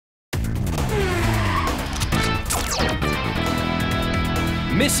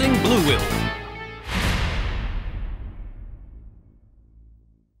missing Blue Will.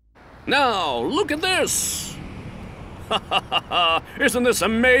 Now, look at this! Isn't this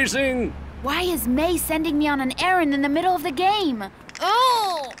amazing? Why is May sending me on an errand in the middle of the game?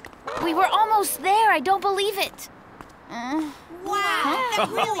 Oh! We were almost there. I don't believe it. Wow, that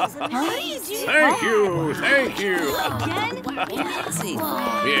really is amazing. Thank you, thank you. Amazing.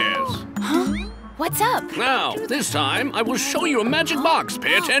 Yes. Huh? What's up? Now, this time, I will show you a magic box.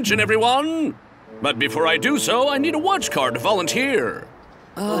 Pay attention, everyone. But before I do so, I need a watch card to volunteer.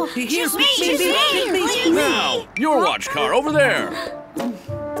 Here's me. Now, your watch car over there.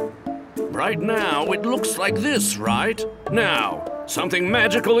 Right now, it looks like this, right? Now, something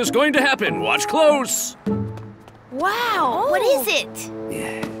magical is going to happen. Watch close. Wow, what is it?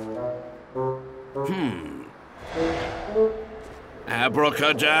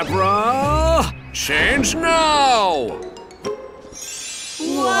 Abracadabra! Change now!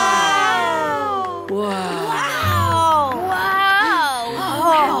 Wow!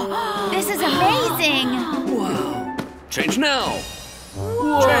 Wow! This is amazing! Change now!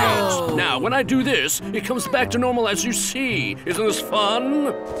 Change! Now, when I do this, it comes back to normal as you see. Isn't this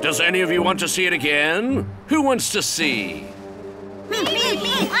fun? Does any of you want to see it again? Who wants to see? Me.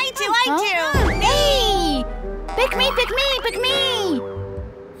 I do. Me! Pick me, pick me, pick me!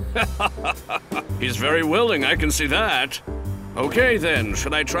 He's very willing, I can see that. Okay then,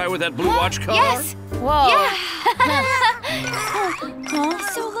 should I try with that blue watch car? Yes! Whoa! Huh?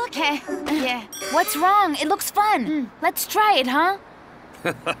 So look. Yeah. What's wrong? It looks fun. Let's try it, huh?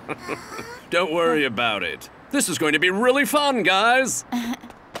 Don't worry about it. This is going to be really fun, guys.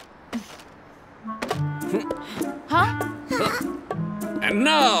 Huh? And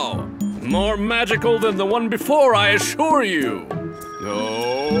now, more magical than the one before, I assure you.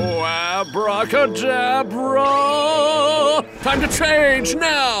 Oh, abracadabra! Time to change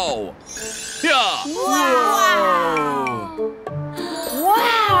now! Yeah!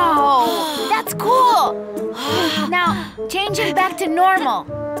 Wow! That's cool! Now, change it back to normal.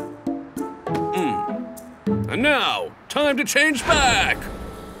 And now, time to change back!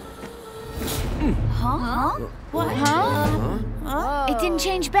 Huh? What? Huh? It didn't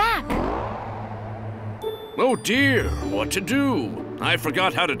change back. Oh dear, what to do? I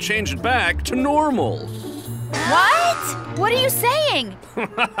forgot how to change it back to normal. What? What are you saying?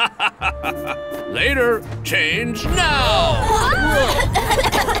 Later, change now!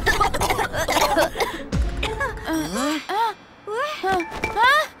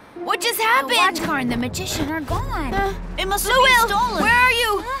 Huh? What just happened? The watch car and the magician are gone. It must have Blue been Will, stolen. where are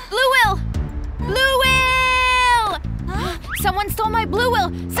you? Blue Will! Blue Will! Someone stole my Blue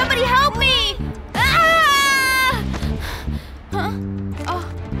Will! Somebody help me! Ah! Huh? Oh.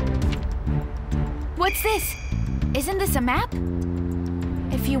 What's this? Isn't this a map?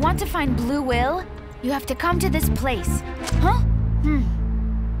 If you want to find Blue Will, you have to come to this place. Huh?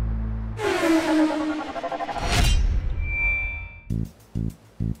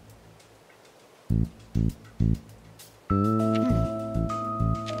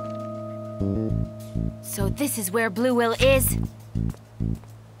 So this is where Blue Will is.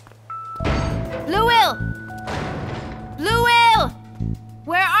 Blue Will! Blue Will!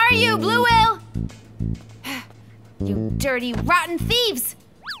 Where are you, Blue Will? You dirty, rotten thieves!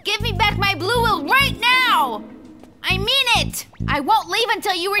 Give me back my Blue Will right now! I mean it! I won't leave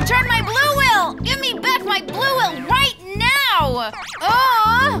until you return my Blue Will! Give me back my Blue Will right now!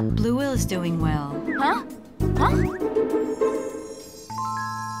 Blue Will is doing well. Huh? Huh?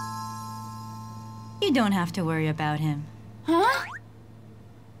 You don't have to worry about him. Huh?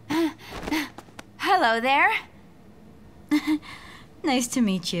 Hello there. Nice to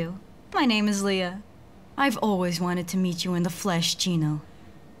meet you. My name is Leah. I've always wanted to meet you in the flesh, Gino.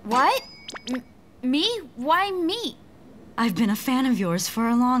 What? Me? Why me? I've been a fan of yours for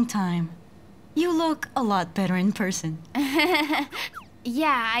a long time. You look a lot better in person.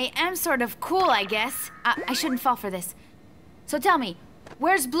 Yeah, I am sort of cool, I guess. I shouldn't fall for this. So tell me,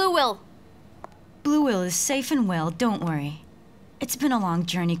 where's Blue Will? Blue Will is safe and well, don't worry. It's been a long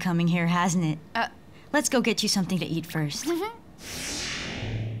journey coming here, hasn't it? Let's go get you something to eat first.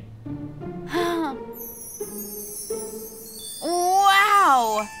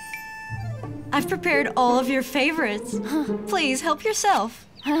 Wow! I've prepared all of your favorites. Please, help yourself.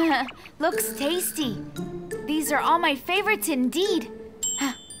 Looks tasty. These are all my favorites indeed.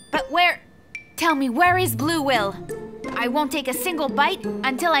 But where... Tell me, where is Blue Will? I won't take a single bite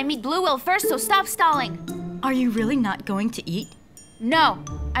until I meet Blue Will first, so stop stalling. Are you really not going to eat? No,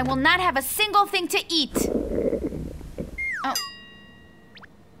 I will not have a single thing to eat. Oh.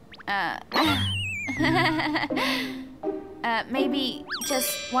 Maybe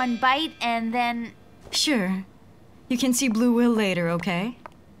just one bite and then... Sure. You can see Blue Will later, okay?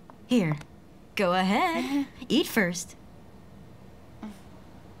 Here, go ahead. Eat first.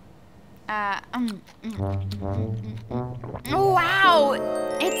 Wow!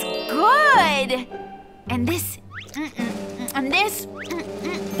 It's good! And this... and this...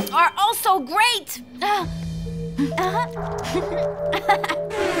 are also great!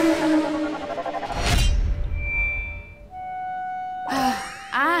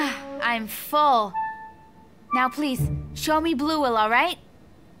 I'm full. Now please, show me Blue Will, all right?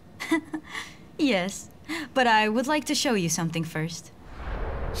 Yes, but I would like to show you something first.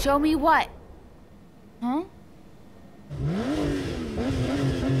 Show me what? Huh?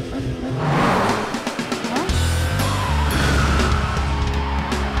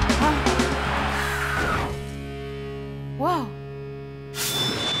 Whoa.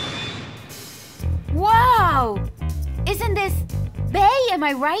 Wow! Isn't this Bay, am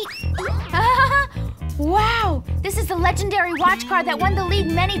I right? Wow! This is the legendary watch car that won the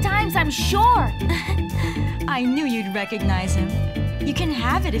league many times, I'm sure! I knew you'd recognize him. You can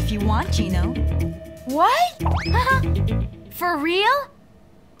have it if you want, Gino. What? For real?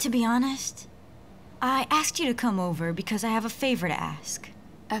 To be honest, I asked you to come over because I have a favor to ask.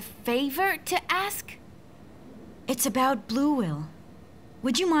 A favor to ask? It's about Blue Will.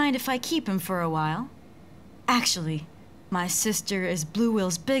 Would you mind if I keep him for a while? Actually, my sister is Blue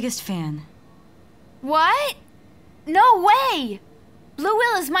Will's biggest fan. What? No way! Blue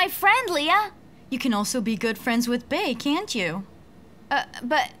Will is my friend, Leah. You can also be good friends with Bay, can't you?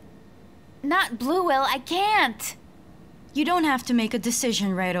 But not Blue Will, I can't. You don't have to make a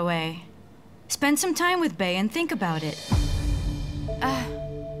decision right away. Spend some time with Bay and think about it.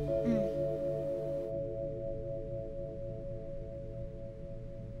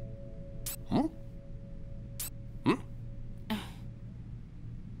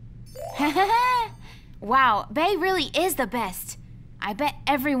 Wow, Bay really is the best. I bet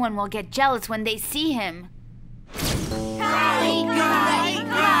everyone will get jealous when they see him.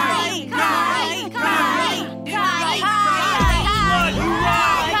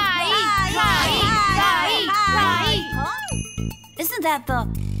 Isn't that the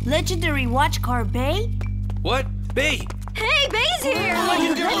legendary watch car Bay? What? Bay! Hey, Bay's here!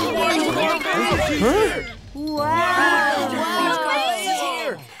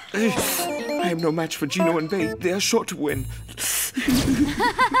 I am no match for Gino and Bay. They are sure to win.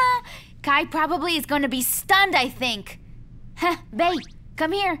 Kai probably is going to be stunned, I think. Bay,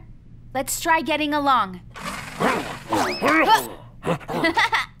 come here. Let's try getting along.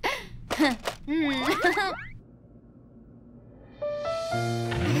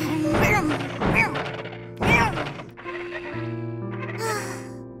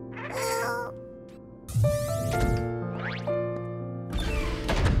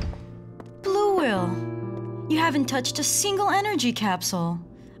 Blue Will, you haven't touched a single energy capsule.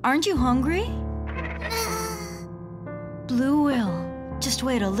 Aren't you hungry? Blue Will, just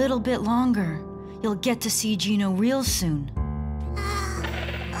wait a little bit longer. You'll get to see Gino real soon.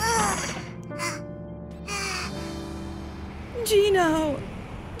 Gino!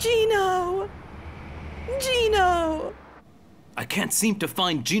 Gino! Gino! I can't seem to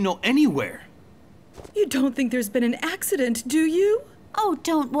find Gino anywhere. You don't think there's been an accident, do you? Oh,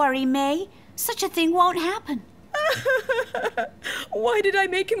 don't worry, May. Such a thing won't happen. Why did I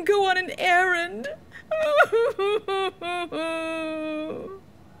make him go on an errand?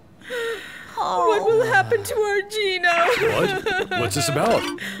 What will happen to our Gino? What? What's this about?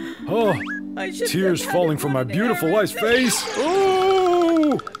 Oh, tears falling from my beautiful wife's face.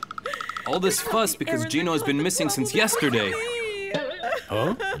 Oh! All this fuss because Gino has been missing since yesterday.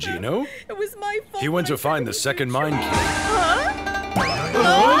 Huh? Gino? It was my fault. He went to find the second mine key.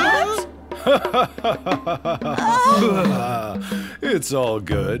 What? It's all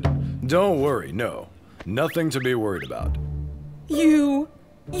good. Don't worry, no. Nothing to be worried about. You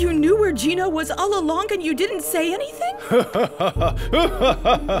knew where Gino was all along and you didn't say anything?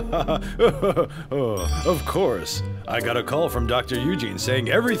 Of course. I got a call from Dr. Eugene saying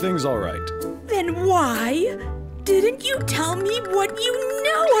everything's all right. Then why didn't you tell me what you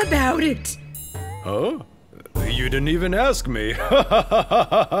know about it? Huh? You didn't even ask me.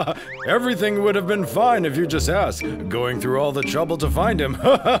 Everything would have been fine if you just asked. Going through all the trouble to find him.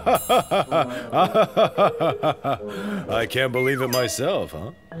 I can't believe it myself,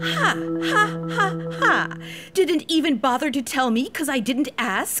 huh? Ha, ha, ha, ha. Didn't even bother to tell me because I didn't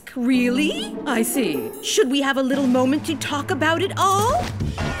ask? Really? I see. Should we have a little moment to talk about it all?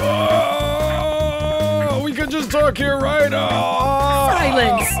 Oh, we could just talk here, right? Oh.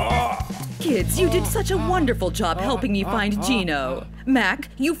 Silence! Kids, you did such a wonderful job helping me find Gino. Mac,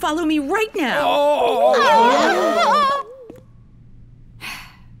 you follow me right now.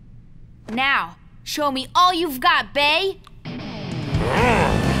 Now, show me all you've got, Bay.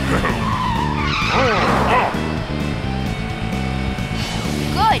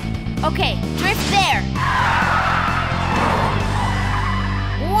 Good. Okay, drift there.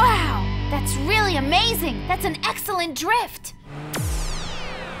 Wow, that's really amazing. That's an excellent drift.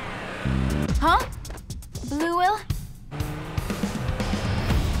 Huh? Blue Will?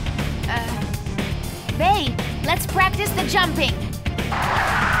 Bay, let's practice the jumping.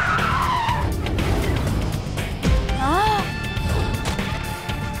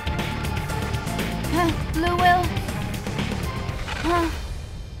 Blue Will?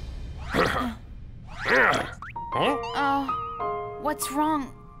 Oh, what's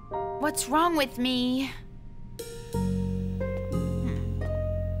wrong? What's wrong with me?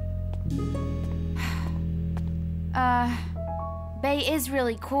 Bay is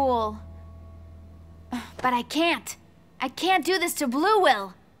really cool. But I can't. I can't do this to Blue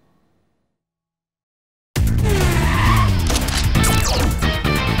Will.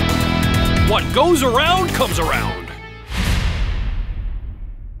 What goes around comes around.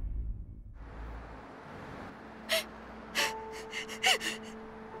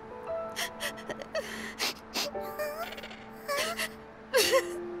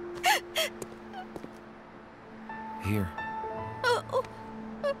 Here.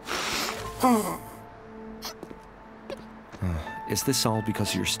 Is this all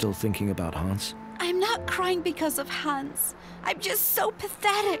because you're still thinking about Hans? I'm not crying because of Hans. I'm just so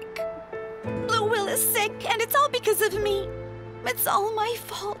pathetic. Blue Will is sick, and it's all because of me. It's all my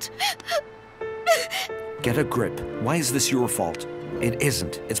fault. Get a grip. Why is this your fault? It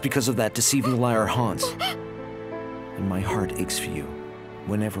isn't. It's because of that deceiving liar Hans. And my heart aches for you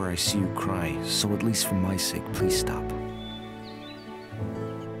whenever I see you cry, so at least for my sake, please stop.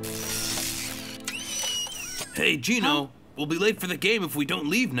 Hey, Gino, we'll be late for the game if we don't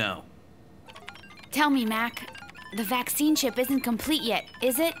leave now. Tell me, Mac, the vaccine chip isn't complete yet,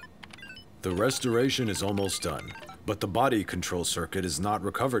 is it? The restoration is almost done, but the body control circuit is not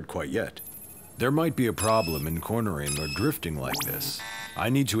recovered quite yet. There might be a problem in cornering or drifting like this. I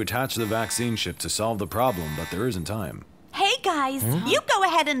need to attach the vaccine chip to solve the problem, but there isn't time. Hey, guys, you go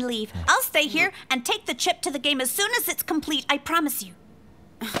ahead and leave. I'll stay here and take the chip to the game as soon as it's complete, I promise you.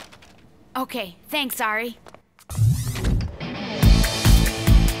 Okay, thanks, Ari.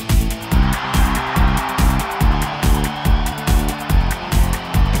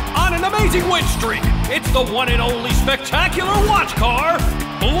 On an amazing win streak, it's the one and only spectacular watch car,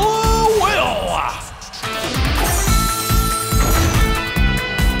 Blue Will!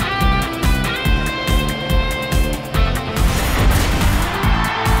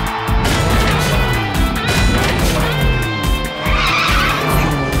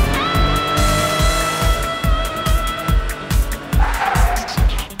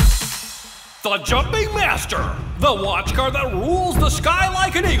 The jumping master, the watch car that rules the sky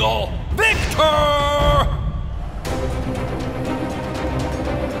like an eagle, Victor!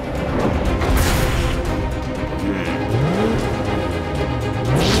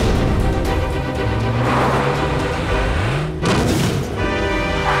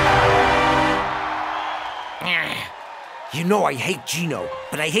 You know I hate Gino,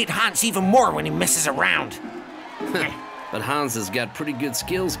 but I hate Hans even more when he messes around. But Hans has got pretty good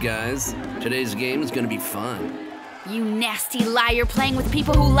skills, guys. Today's game is gonna be fun. You nasty liar playing with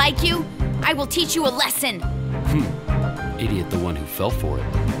people who like you. I will teach you a lesson. Idiot the one who fell for it.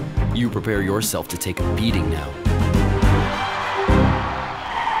 You prepare yourself to take a beating now.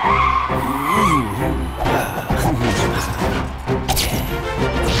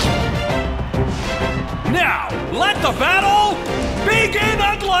 Now, let the battle begin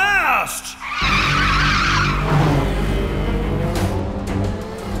at last!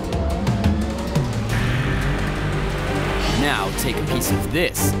 Now take a piece of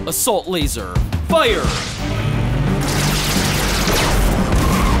this. Assault laser. Fire!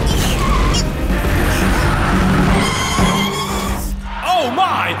 Oh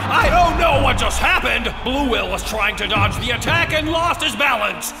my! I don't know what just happened! Blue Will was trying to dodge the attack and lost his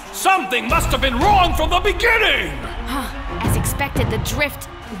balance! Something must have been wrong from the beginning! As expected, the drift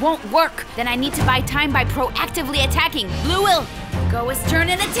won't work. Then I need to buy time by proactively attacking. Blue Will, go his turn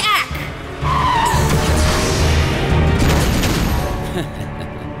and attack!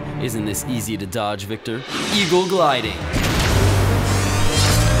 Isn't this easy to dodge, Victor? Eagle gliding.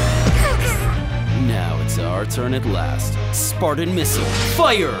 Now it's our turn at last. Spartan missile.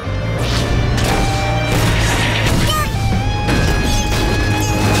 Fire!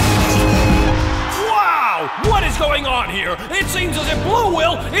 here! It seems as if Blue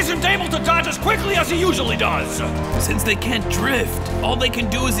Will isn't able to dodge as quickly as he usually does! Since they can't drift, all they can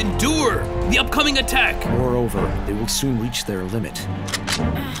do is endure the upcoming attack. Moreover, they will soon reach their limit.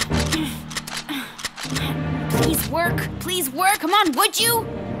 Please work. Please work. Come on, would you?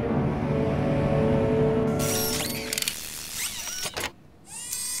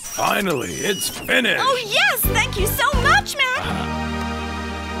 Finally, it's finished! Oh, yes! Thank you so much, Mac!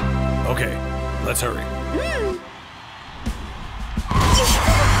 Okay, let's hurry.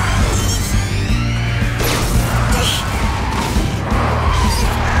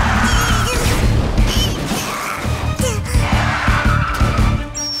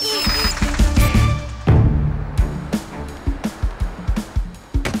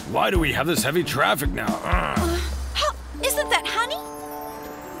 Why do we have this heavy traffic now? Isn't that Honey?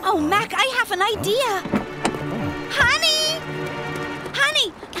 Oh, Mac, I have an idea. Honey!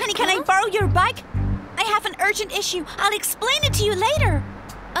 Honey! Honey, can I borrow your bike? I have an urgent issue. I'll explain it to you later.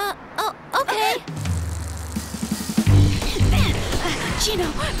 Okay.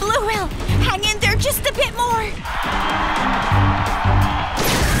 Gino, Blue Will, hang in there just a bit more.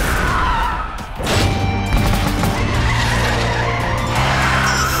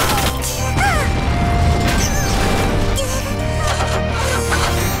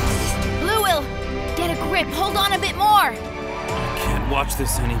 Hold on a bit more! I can't watch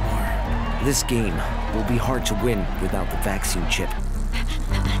this anymore. This game will be hard to win without the vaccine chip.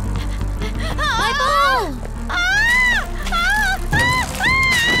 My ball!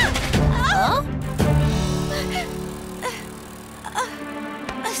 Huh?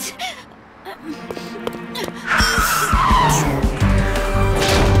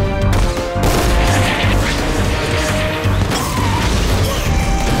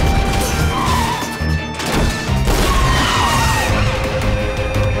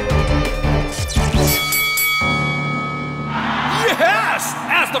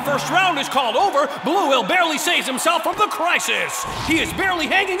 The first round is called over, Blue Will barely saves himself from the crisis. He is barely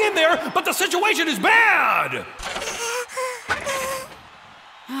hanging in there, but the situation is bad.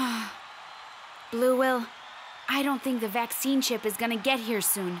 Blue Will, I don't think the vaccine chip is gonna get here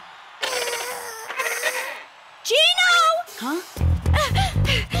soon. Gino! Huh?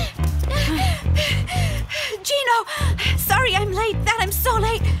 Gino! Sorry I'm late. I'm so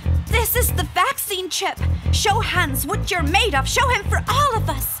late. This is the vaccine chip. Show Hans what you're made of. Show him for all of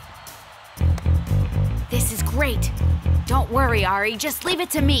us. This is great. Don't worry, Ari. Just leave it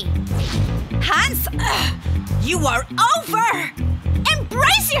to me. Hans, you are over!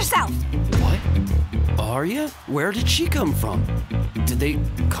 Embrace yourself! What? Arya? Where did she come from? Did they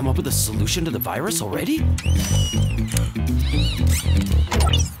come up with a solution to the virus already?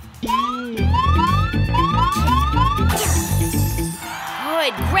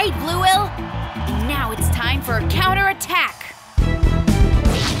 Good, great, Blue Will. And now it's time for a counterattack.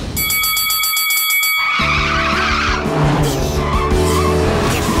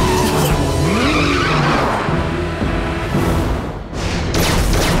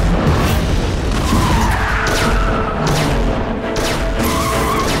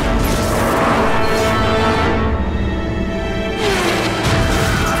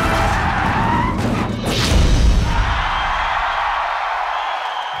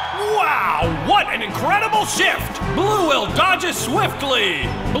 Incredible shift! Blue Will dodges swiftly!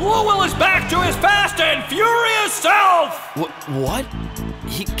 Blue Will is back to his fast and furious self! What?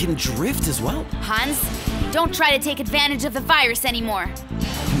 He can drift as well? Hans, don't try to take advantage of the virus anymore.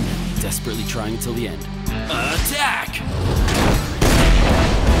 Desperately trying until the end. Attack!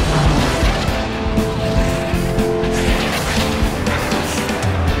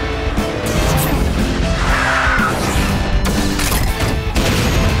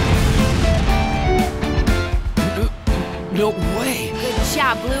 No way! Good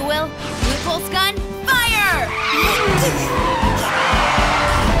job, Blue Will. Blue Pulse Gun, fire!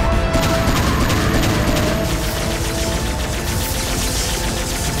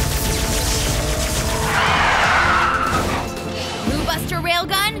 Blue Buster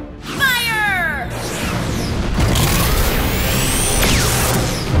Railgun, fire!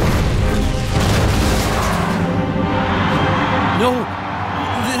 No!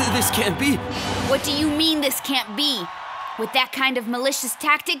 This can't be! What do you mean this can't be? With that kind of malicious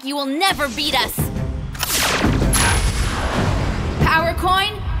tactic, you will never beat us! Power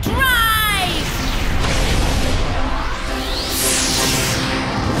Coin, drive!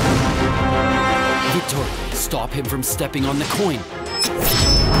 Victor, stop him from stepping on the coin.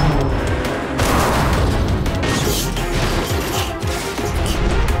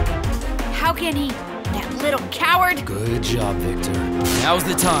 How can he? That little coward! Good job, Victor. Now's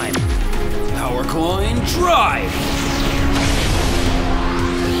the time. Power Coin, drive!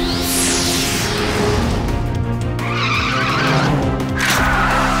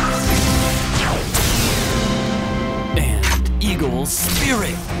 Eagle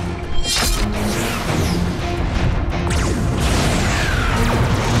Spirit.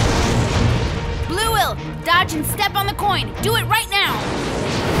 Blue Will, dodge and step on the coin. Do it right now.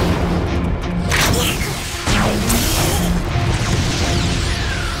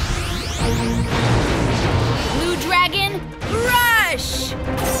 Blue Dragon, rush!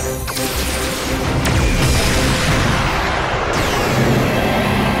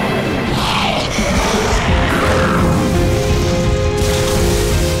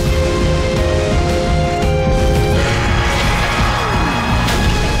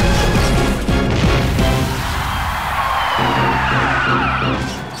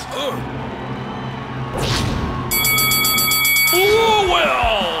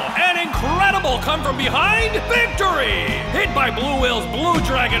 Come from behind, victory! Hit by Blue Will's Blue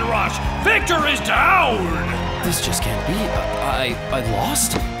Dragon Rush, Victor is down! This just can't be. I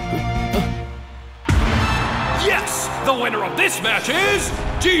lost? Yes! The winner of this match is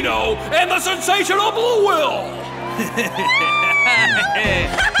Gino and the sensational Blue Will!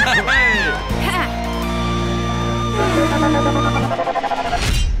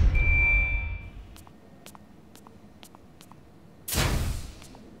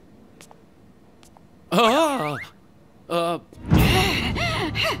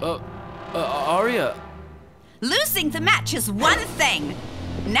 Arya. Losing the match is one thing.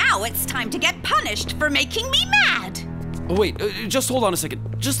 Now it's time to get punished for making me mad. Wait, just hold on a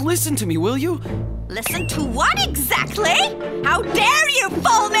second. Just listen to me, will you? Listen to what exactly? How dare you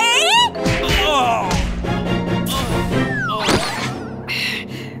fool me?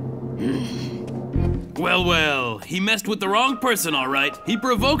 Well, he messed with the wrong person, all right. He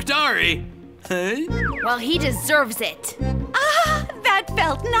provoked Ari. Hey? Well, he deserves it. Ah, that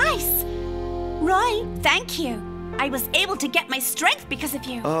felt nice. Roy, thank you. I was able to get my strength because of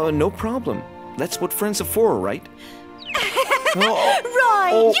you. No problem. That's what friends are for, right? Roy,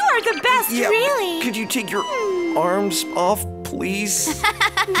 you are the best, yeah, really. Could you take your arms off, please?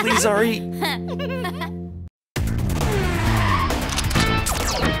 Please, Ari.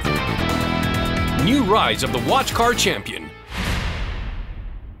 New rise of the Watch Car Champion.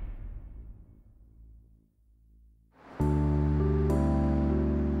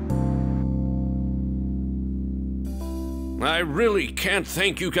 I really can't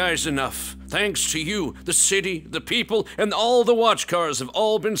thank you guys enough. Thanks to you, the city, the people, and all the watch cars have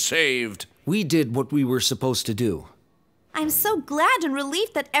all been saved. We did what we were supposed to do. I'm so glad and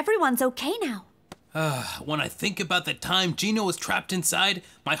relieved that everyone's okay now. When I think about the time Gino was trapped inside,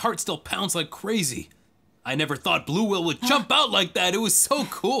 my heart still pounds like crazy. I never thought Blue Will would jump out like that. It was so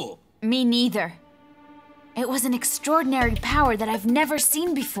cool. Me neither. It was an extraordinary power that I've never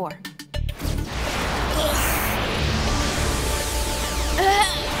seen before.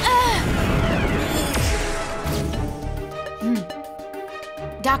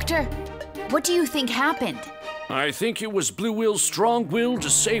 Doctor, what do you think happened? I think it was Blue Will's strong will to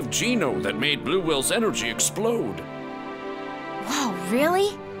save Gino that made Blue Will's energy explode. Wow,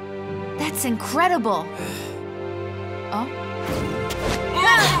 really? That's incredible. Oh?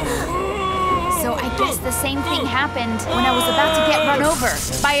 So I guess the same thing happened when I was about to get run over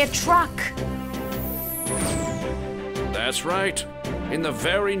by a truck. That's right. In the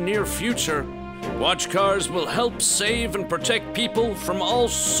very near future, watch cars will help save and protect people from all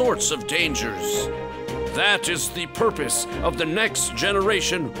sorts of dangers. That is the purpose of the next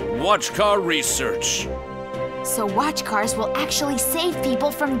generation watch car research. So watch cars will actually save people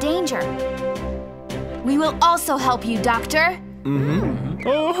from danger. We will also help you, Doctor. Mm-hmm.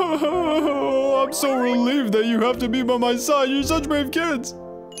 Oh, I'm so relieved that you have to be by my side. You're such brave kids.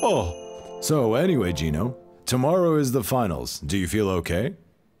 Oh, so anyway, Gino, tomorrow is the finals. Do you feel okay?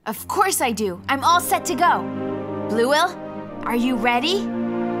 Of course I do. I'm all set to go. Blue Will, are you ready?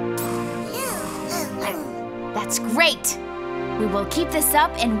 That's great. We will keep this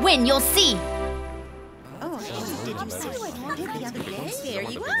up and win, you'll see. Oh, did you see what happened the other day? There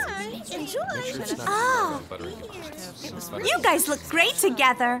you are. Enjoy. Oh, you guys look great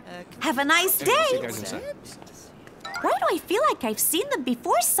together. Have a nice day. Why do I feel like I've seen them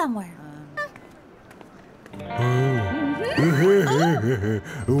before somewhere?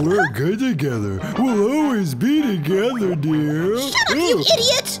 We're good together. We'll always be together, dear. Shut up, you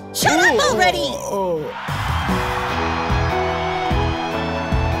idiot! Shut up already!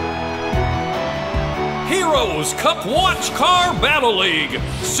 Heroes Cup Watch Car Battle League.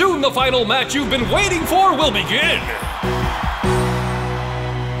 Soon the final match you've been waiting for will begin.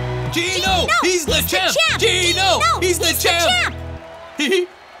 Gino! He's the champ! Gino! He's the champ!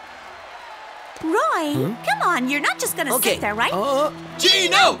 Roy, come on, you're not just gonna sit there, right?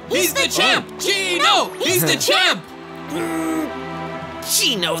 Gino! He's the champ! Gino! He's the champ!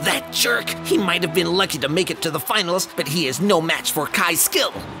 Gino, that jerk! He might have been lucky to make it to the finals, but he is no match for Kai's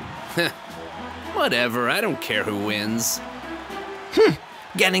skill. Whatever, I don't care who wins.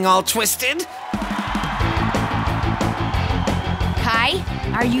 Getting all twisted? Kai,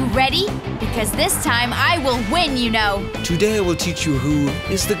 are you ready? Because this time I will win, you know. Today I will teach you who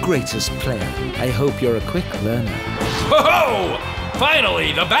is the greatest player. I hope you're a quick learner. Ho-ho!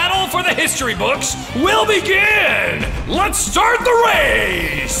 Finally, the battle for the history books will begin! Let's start the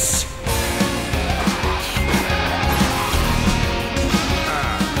race!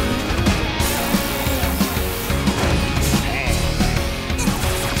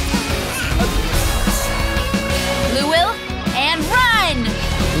 Blue Will, and run!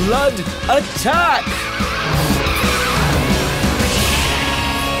 Blood attack!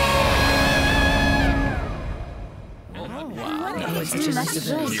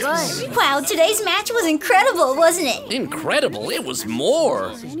 Wow, today's match was incredible, wasn't it? Incredible, it was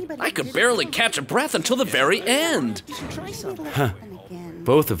more. I could barely catch a breath until the very end. Huh.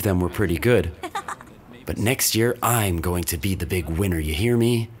 Both of them were pretty good. But next year, I'm going to be the big winner, you hear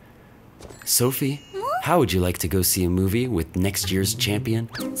me? Sophie, how would you like to go see a movie with next year's champion?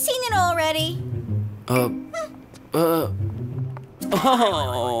 Seen it already. Oh,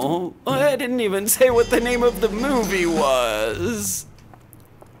 I didn't even say what the name of the movie was.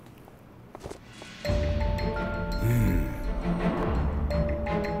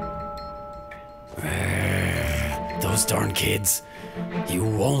 Those darn kids. You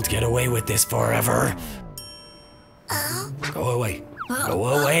won't get away with this forever. Go away. Go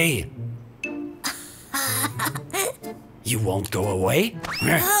away. You won't go away?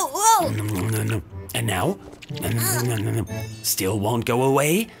 Whoa! No. And now? No. Still won't go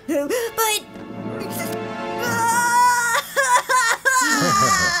away? But...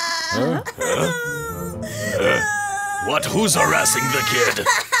 What? Who's harassing the kid?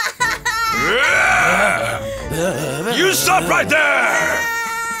 You stop right there!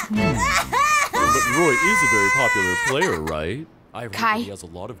 But Roy is a very popular player, right? I heard Kai, he has a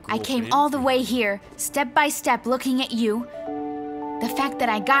lot of I came all the way here, step by step, looking at you. The fact that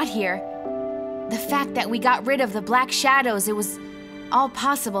I got here, the fact that we got rid of the Black Shadows, it was all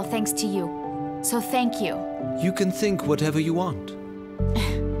possible thanks to you. So thank you. You can think whatever you want.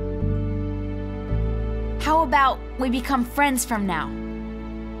 How about we become friends from now?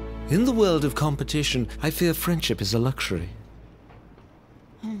 In the world of competition, I fear friendship is a luxury.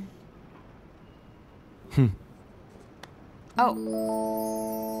 Oh.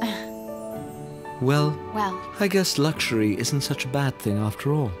 Well, Well. I guess luxury isn't such a bad thing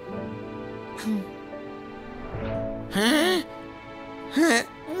after all. Huh?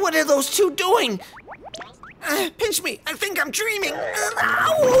 What are those two doing? Pinch me. I think I'm dreaming.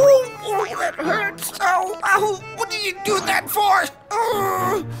 Ow! That hurts. Ow! What did you do that for?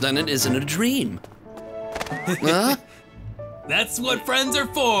 Then it isn't a dream. Huh? That's what friends are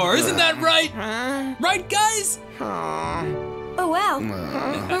for, isn't that right? Right, guys? Oh, wow.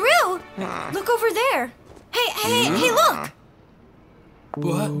 Maru! Look over there. Hey, look!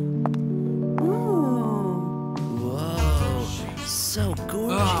 What? Whoa, so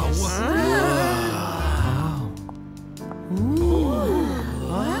gorgeous.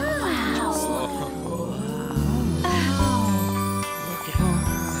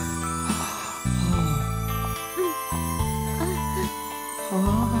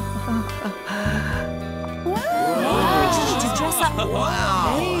 To dress up.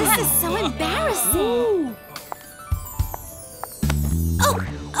 Wow. This is so embarrassing.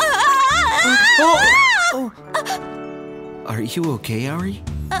 Are you okay, Ari?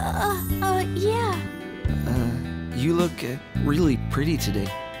 Yeah. You look really pretty today.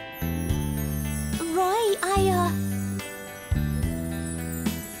 Roy,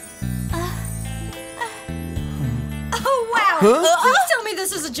 Oh, wow! Huh? Please tell me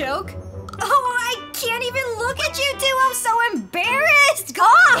this is a joke. Oh, I can't even look at you two. I'm so embarrassed.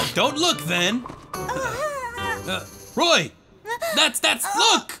 God! Don't look then. Roy! That's,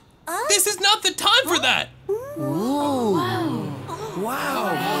 look! This is not the time for that! Wow!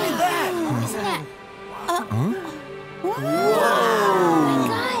 Look at that! isn't that? Whoa! Oh my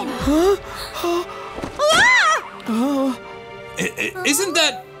God!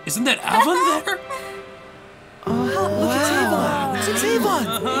 Isn't that Avon there? Look, it's Avon! It's Avon!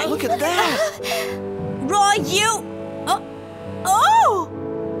 Look at that! Roy, you! Oh!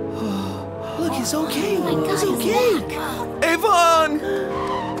 Look, he's okay. Oh my God, He's okay. Avon!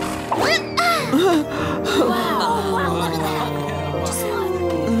 Wow, look at that! Just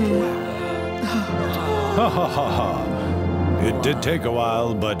Ha ha ha ha. It did take a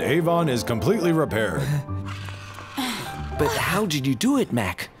while, but Avon is completely repaired. But how did you do it,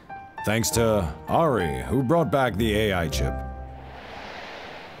 Mac? Thanks to Ari, who brought back the AI chip.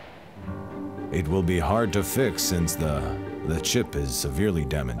 It will be hard to fix since the chip is severely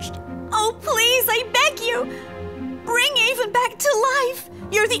damaged. Oh, please, I beg you! Bring Avon back to life!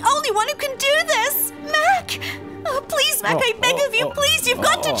 You're the only one who can do this! Mac! Oh, please, Mac, I beg of you, please! You've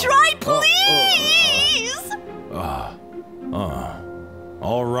got to try, please!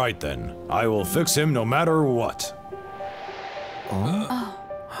 All right then. I will fix him no matter what.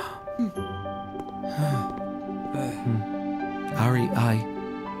 Ari,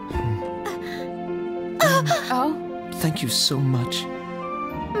 thank you so much.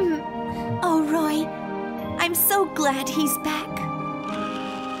 Oh, Roy, I'm so glad he's back.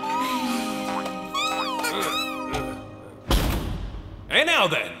 And now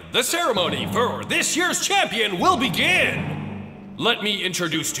then, the ceremony for this year's champion will begin. Let me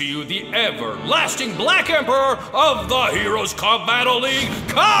introduce to you the everlasting Black Emperor of the Heroes Cup Battle League,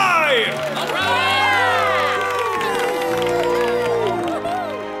 Kai!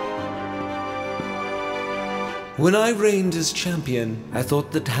 When I reigned as champion, I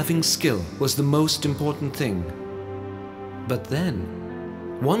thought that having skill was the most important thing. But then,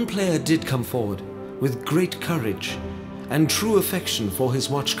 one player did come forward with great courage and true affection for his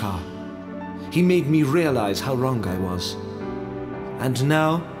watch car. He made me realize how wrong I was. And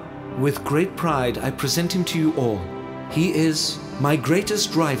now, with great pride, I present him to you all. He is my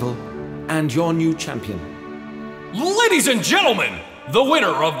greatest rival and your new champion. Ladies and gentlemen, the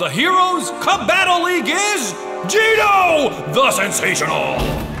winner of the Heroes Cup Battle League is Gino the Sensational!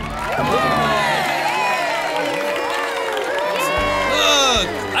 Look,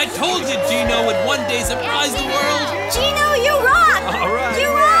 I told you Gino would one day surprise the world! Gino, you rock! All right.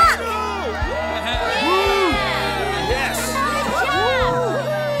 You rock!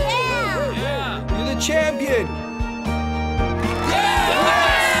 You're the champion!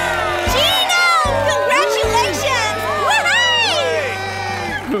 Gino! Congratulations!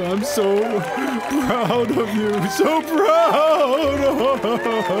 Woohoo! I'm so proud of you. So proud.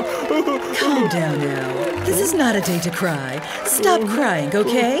 Calm down now. This is not a day to cry. Stop crying,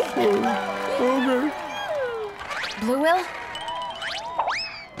 okay? Okay. Bluewill?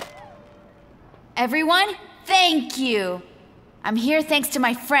 Everyone, thank you. I'm here thanks to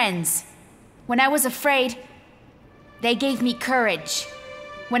my friends. When I was afraid, they gave me courage.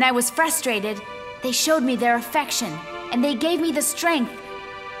 When I was frustrated, they showed me their affection, and they gave me the strength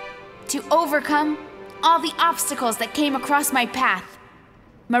to overcome all the obstacles that came across my path.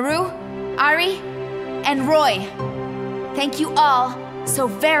 Maru, Ari, and Roy, thank you all so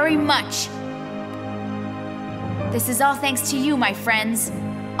very much. This is all thanks to you, my friends.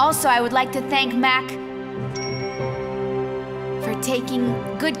 Also, I would like to thank Mac for taking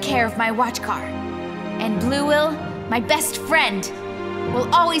good care of my watch car. And Bluewill, my best friend.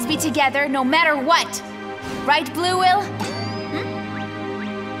 We'll always be together no matter what. Right, Bluewill?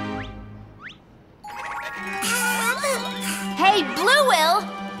 Hey, Bluewill!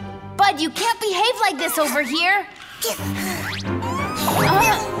 Bud, you can't behave like this over here.